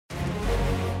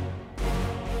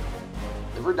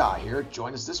Live or Die here.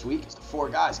 Join us this week as the four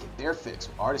guys get their fix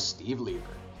with artist Steve Lieber.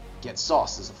 Get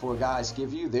sauced as the four guys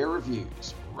give you their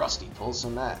reviews. Rusty pulls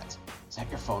some ads. Is that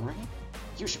your phone ringing?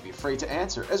 You should be afraid to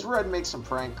answer as Red makes some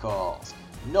prank calls.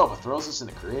 Nova throws us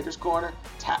into Creator's Corner,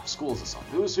 Tap schools us on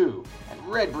Who's Who, and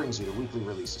Red brings you the weekly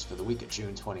releases for the week of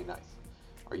June 29th.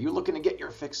 Are you looking to get your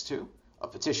fix too? A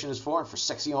petition is formed for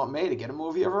Sexy Aunt May to get a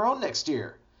movie of her own next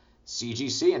year.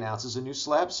 CGC announces a new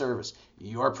slab service.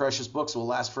 Your precious books will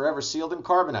last forever sealed in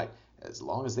carbonite, as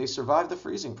long as they survive the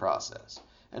freezing process.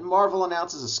 And Marvel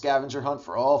announces a scavenger hunt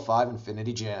for all 5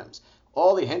 Infinity Gems.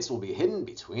 All the hints will be hidden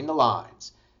between the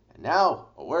lines. And now,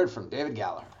 a word from David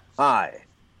Gallagher. Hi,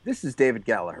 this is David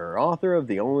Gallagher, author of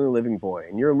The Only Living Boy,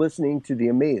 and you're listening to the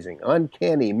amazing,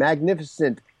 uncanny,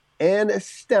 magnificent, and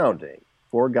astounding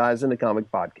Four Guys in a Comic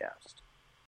podcast.